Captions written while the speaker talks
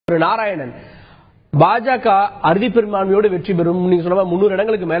நாராயணன் பாஜக அறுதி பெரும்பான்மையோடு வெற்றி பெறும், நீங்க சொன்ன 300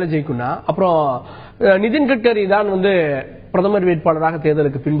 இடங்களுக்கு மேல ஜெயிக்கும்னா அப்புறம் நிதின் கட்கரி தான் பிரதமர் வேட்பாளராக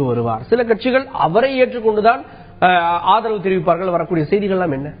தேர்தலுக்கு பின்பு வருவார். சில கட்சிகள் அவரை ஏற்றுக்கொண்டுதான் ஆதரவு தெரிவிப்பார்கள். வரக்கூடிய செய்திகள்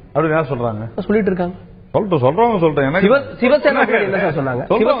எல்லாம் என்ன அப்படி யார் சொல்றாங்க? சொல்லிட்டு இருக்காங்க. சிவசேனா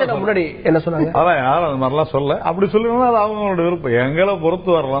முன்னாடி என்ன சொன்னாங்க? அதான் யாரும் அது மாதிரிலாம் சொல்ல. அப்படி சொல்லுங்க, அது அவங்களோட விருப்பம். எங்களை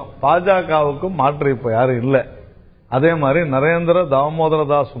பொறுத்து வரலாம். பாஜகவுக்கும் மாற்று இப்ப யாரும் இல்ல. அதே மாதிரி நரேந்திர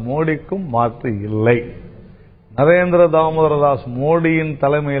தாமோதரதாஸ் மோடிக்கும் மாற்று இல்லை. நரேந்திர தாமோதரதாஸ் மோடியின்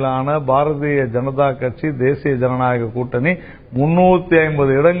தலைமையிலான பாரதிய ஜனதா கட்சி தேசிய ஜனநாயக கூட்டணி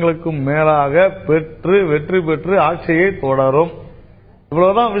 350 இடங்களுக்கும் மேலாக பெற்று வெற்றி பெற்று ஆட்சியை தொடரும்.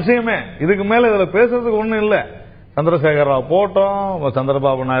 இவ்வளவுதான் விஷயமே. இதுக்கு மேல இதுல பேசுறதுக்கு ஒண்ணும் இல்ல. சந்திரசேகர் ராவ் போட்டோம்,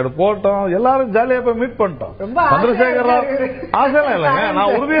 சந்திரபாபு நாயுடு போட்டோம், எல்லாரும் ஜாலியா போய் மீட் பண்ணிட்டோம். சந்திரசேகர் ராவ் ஆசைலாம் இல்லைங்க,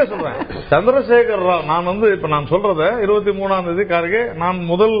 நான் உறுதியா சொல்றேன். சந்திரசேகர் ராவ் நான் இப்ப நான் சொல்றத 23ஆம் தேதி கார்கே நான்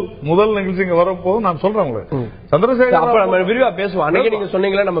முதல் நிகழ்ச்சி இங்க வரப்போது நான் சொல்றேன் உங்களுக்கு. சந்திரசேகர் விரிவா பேசுவோம். அன்னைக்கு நீங்க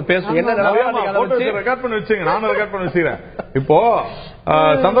சொன்னீங்களா நம்ம பேசுவோம். ரெக்கார்ட் பண்ணி வச்சுங்க, நானும் ரெக்கார்ட் பண்ணி வச்சுக்கிறேன். இப்போ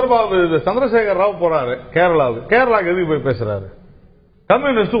சந்திரசேகர் ராவ் போறாரு கேரளாவுக்கு எதுக்கு போய் பேசுறாரு?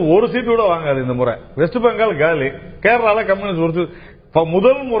 கம்யூனிஸ்ட் ஒரு சீட்டு கூட வாங்காது இந்த முறை. வெஸ்ட் பெங்கால் காலி, கேரளால கம்யூனிஸ்ட்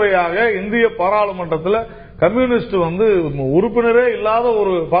முதல் முறையாக இந்திய பாராளுமன்றத்தில் கம்யூனிஸ்ட் உறுப்பினரே இல்லாத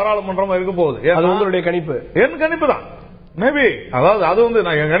ஒரு பாராளுமன்றமா இருக்க போகுது. உங்களுடைய கணிப்பு? என் கணிப்பு தான். மேபி அதாவது அது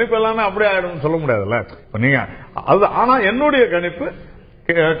நான் என் கணிப்பு எல்லாமே அப்படியே ஆயிடும் சொல்ல முடியாதுல்ல. நீங்க அது ஆனா என்னுடைய கணிப்பு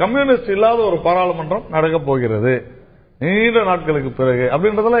கம்யூனிஸ்ட் இல்லாத ஒரு பாராளுமன்றம் நடக்க போகிறது நீண்ட நாட்களுக்கு பிறகு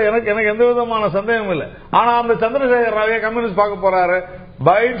அப்படின்றதுல எனக்கு எந்த விதமான சந்தேகம் இல்லை. ஆனா அந்த சந்திரசேகர் ராவே கம்யூனிஸ்ட் பார்க்க போறாரு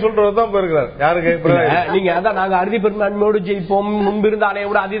பைன்னு சொல்றதுதான் போயிருக்கிறார். யாருக்கு நீங்க அதான் நாங்க அறுதி பெரும்பான்மையோடு ஜெயிப்போம், முன்பிருந்த அணையை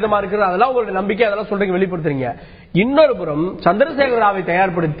விட அதீதமா இருக்கிறது, அதெல்லாம் உங்களுடைய நம்பிக்கை, அதெல்லாம் சொல்றீங்க, வெளிப்படுத்துறீங்க. இன்னொரு புறம் சந்திரசேகர் ராவை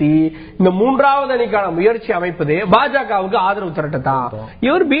தயார்படுத்தி இந்த 3வது அணிக்கான முயற்சி அமைப்பதே பாஜகவுக்கு ஆதரவு திரட்டத்தான்.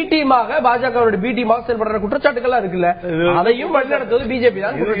 இவர் பி டீமாக பாஜகவுடைய பி டீமாக செயல்படுற குற்றச்சாட்டுகள் இருக்குல்ல, அதையும் வழிநடத்துவது பிஜேபி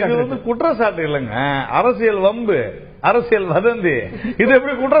தான். குற்றச்சாட்டு இல்லைங்க, அரசியல் வம்பு, அரசியல் வதந்தி. இது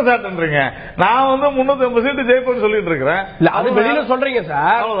எப்படி குற்றச்சாட்டுன்றீங்க? நான் 350 சீட்டு ஜெயிப்பேன்னு சொல்லிட்டு இருக்கிறேன். அது வெளியில சொல்றீங்க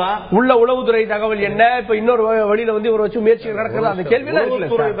சார். உள்ள உளவுத்துறை தகவல் என்ன? இப்ப இன்னொரு வழியில ஒரு வச்சு முயற்சி நடக்கிறது. அந்த கேள்வி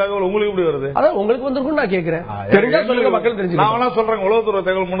தகவல் உங்களுக்கு எப்படி வருது? அதான் உங்களுக்கு வந்திருக்கும் நான் கேட்கிறேன். தெரிஞ்சா சொல்லுங்க, மக்கள் தெரிஞ்சு. நான் சொல்றேன் உளவுத்துறை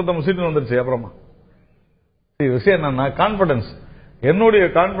தகவல் 350 சீட்டு வந்துருச்சு. அப்புறமா விஷயம் என்னன்னா கான்பிடன்ஸ். என்னுடைய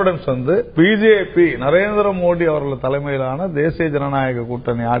கான்பிடன்ஸ் பிஜேபி நரேந்திர மோடி அவர்கள் தலைமையிலான தேசிய ஜனநாயக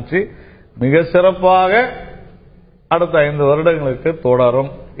கூட்டணி ஆட்சி மிக சிறப்பாக அடுத்த 5 வருடங்களுக்கு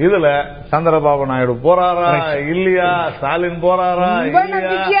தொடரும். இதுல சந்திரபாபு நாயுடு போறாரா இல்லையா, ஸ்டாலின் போறாரா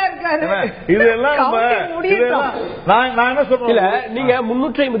இல்லையா, இதெல்லாம் நான் என்ன சொல்றேன், நீங்க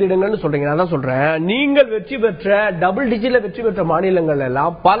 350 இடங்கள்னு சொல்றீங்க. அதான் சொல்றேன், நீங்கள் வெற்றி பெற்ற டபுள் டிஜிட்ல வெற்றி பெற்ற மாநிலங்கள்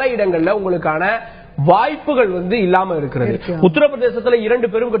எல்லாம் பல இடங்கள்ல உங்களுக்கான வாய்ப்புகள் இல்லாம இருக்கிறது. உத்தரப்பிரதேசத்துல 2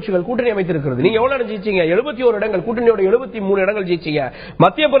 பெரும் கட்சிகள் கூட்டணி அமைத்திருக்கிறது. நீங்க எவ்வளவு ஜெயிச்சீங்க? 71 இடங்கள், கூட்டணியோட 73 இடங்கள் ஜெயிச்சீங்க.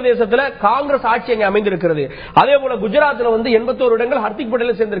 மத்திய பிரதேசத்துல காங்கிரஸ் ஆட்சி அங்கே அமைந்திருக்கிறது. அதே போல குஜராத்ல 81 இடங்கள் ஹர்திக்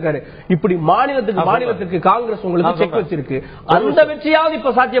பட்டேல் சேர்ந்திருக்காரு. இப்படி மாநிலத்துக்கு காங்கிரஸ் உங்களுக்கு செக் வச்சிருக்கு. அந்த வெற்றியாவது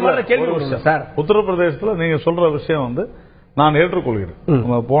இப்ப சாத்தியமான கேள்வி சார். உத்தரப்பிரதேசத்துல நீங்க சொல்ற விஷயம் நான்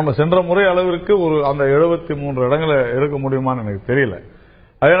ஏற்றுக்கொள்கிறேன். சென்ற முறை அளவிற்கு அந்த 73 இடங்களை எடுக்க முடியுமான்னு எனக்கு தெரியல.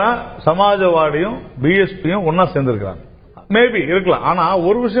 ஏன்னா சமாஜ்வாடியும் பிஎஸ்பியும் ஒன்னா சேர்ந்திருக்கிறாங்க. மேபி இருக்கலாம். ஆனா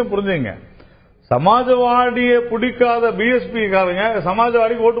ஒரு விஷயம் புரிஞ்சுங்க, சமாஜ்வாடியை பிடிக்காத பிஎஸ்பி காரங்க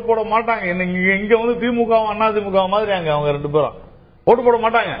சமாஜ்வாடிக்கு ஓட்டு போட மாட்டாங்க. இங்க திமுக அதிமுக மாதிரி அவங்க 2 பேரும் ஓட்டு போட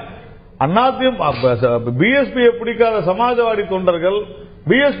மாட்டாங்க. பிஎஸ்பியை பிடிக்காத சமாஜ்வாடி தொண்டர்கள்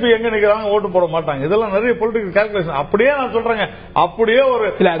பிஎஸ்பி எங்க நிக்கிறாங்க ஓட்டு போட மாட்டாங்க. இதெல்லாம் நிறைய பொலிட்டிக்கல் கால்குலேஷன். அப்படியே நான் சொல்றேங்க, அப்படியே ஒரு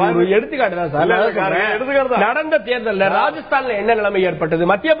எடுத்துக்காட்டு தான் சார். எடுத்துக்காட்டு நடந்த தேர்தல் ராஜஸ்தான்ல என்ன நிலைமை ஏற்பட்டது,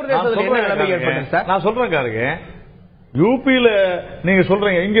 மத்திய பிரதேசத்தில் என்ன நிலைமை ஏற்பட்டது சார் நான் சொல்றேன். காருங்க யூபியில நீங்க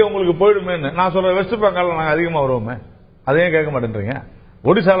சொல்றீங்க இங்க உங்களுக்கு போயிடுமே. நான் சொல்றேன் வெஸ்ட் பெங்கால்ல நாங்க அதிகமா வருவோமே, அதையும் கேட்க மாட்டேன்றீங்க.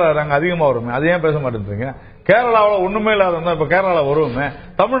 ஒடிசால நாங்க அதிகமா வருவோமே, அதையும் பேச மாட்டேன்றீங்க. கேரளாவில் ஒண்ணுமே இல்லாத இப்ப கேரளா வருவோமே,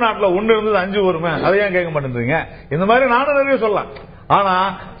 தமிழ்நாட்டில் 1 இருந்தது 5 வருமே, அதையும் கேட்க மாட்டேன்றீங்க. இந்த மாதிரி நானும் நிறைய சொல்லலாம். ஆனா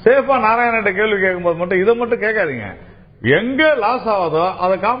சேஃபா நாராயணன் கேள்வி கேட்கும்போது மட்டும் இதை மட்டும் கேட்காதீங்க. எங்க லாஸ் ஆகுதோ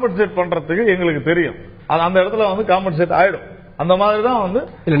அதை காம்பன்சேட் பண்றதுக்கு எங்களுக்கு தெரியும். அது அந்த இடத்துல காம்பன்சேட் ஆயிடும். அந்த மாதிரி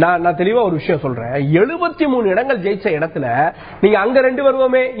தான் நான் தெளிவா ஒரு விஷயம் சொல்றேன். 73 இடங்கள் ஜெயிச்ச இடத்துல நீங்க அங்க 2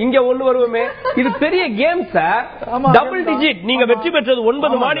 வருவோமே, இங்க 1 வருவோமே, இது பெரிய கேம் சார். டபுள் டிஜிட் நீங்க வெற்றி பெற்றது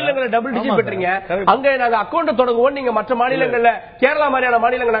 9 மாநிலங்களை டபுள் டிஜிட் பெற்றீங்க. அங்க நாங்க அக்கௌண்ட் தொடங்குவோம், நீங்க மற்ற மாநிலங்கள்ல கேரளா மாதிரியான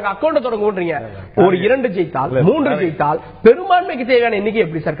மாநிலங்கள் நாங்க அக்கௌண்ட் தொடங்குவோன்றீங்க. ஒரு 2 ஜெயித்தால் 3 ஜெயித்தால் பெரும்பான்மைக்கு தேவையான எண்ணிக்கை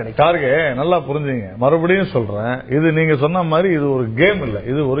எப்படி சார் கிடைக்கும்? நல்லா புரிஞ்சுங்க. மறுபடியும் சொல்றேன், இது நீங்க சொன்ன மாதிரி இது ஒரு கேம் இல்ல,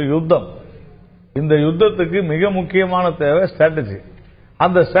 இது ஒரு யுத்தம். இந்த யுத்தத்துக்கு மிக முக்கியமான தேவை ஸ்ட்ராட்டஜி.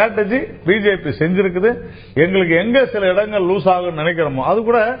 அந்த ஸ்ட்ராட்டஜி பிஜேபி செஞ்சிருக்குது. எங்களுக்கு எங்க சில இடங்கள் லூஸ் ஆகும் நினைக்கிறோமோ அது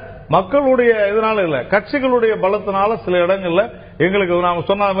கூட மக்களுடைய இதனால இல்ல, கட்சிகளுடைய பலத்தினால சில இடங்கள்ல எங்களுக்கு நாம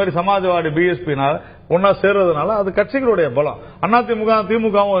சொன்ன மாதிரி சமாஜ்வாடி பிஎஸ்பினால ஒன்னா சேர்றதுனால அது கட்சிகளுடைய பலம். அதிமுக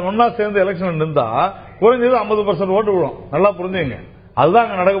திமுகவும் ஒன்னா சேர்ந்து எலெக்ஷன் நின்றா குறைஞ்சது 50% ஓட்டு விடும். நல்லா புரிஞ்சுங்க, அதுதான்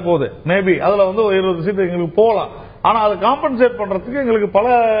அங்க நடக்க போகுது. மேபி அதுல வந்து 20 சீட்டு எங்களுக்கு போகலாம். ஆனா அது காம்பன்சேட் பண்றதுக்கு எங்களுக்கு பல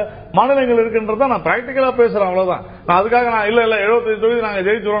மாநிலங்கள் இருக்குன்றத நான் பிராக்டிகலா பேசுறேன். அவ்வளவுதான். நான் அதுக்காக நான் இல்ல 75 தொகுதி நாங்க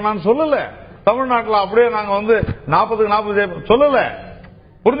ஜெயிச்சுறோம் நான் சொல்லல. தமிழ்நாட்டில் அப்படியே நாங்க வந்து 40 சொல்லல.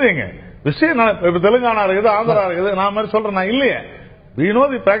 புரிஞ்சுங்க விஷயம். இப்ப தெலுங்கானா இருக்குது, ஆந்திரா இருக்குது, நான் மாதிரி சொல்றேன் நான் இல்லையே. we know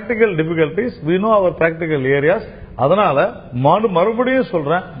the practical difficulties, we know our practical areas. அதனால மறுபடியும்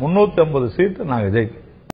சொல்றேன் 350 சீட்டு நாங்க ஜெயிக்கும்.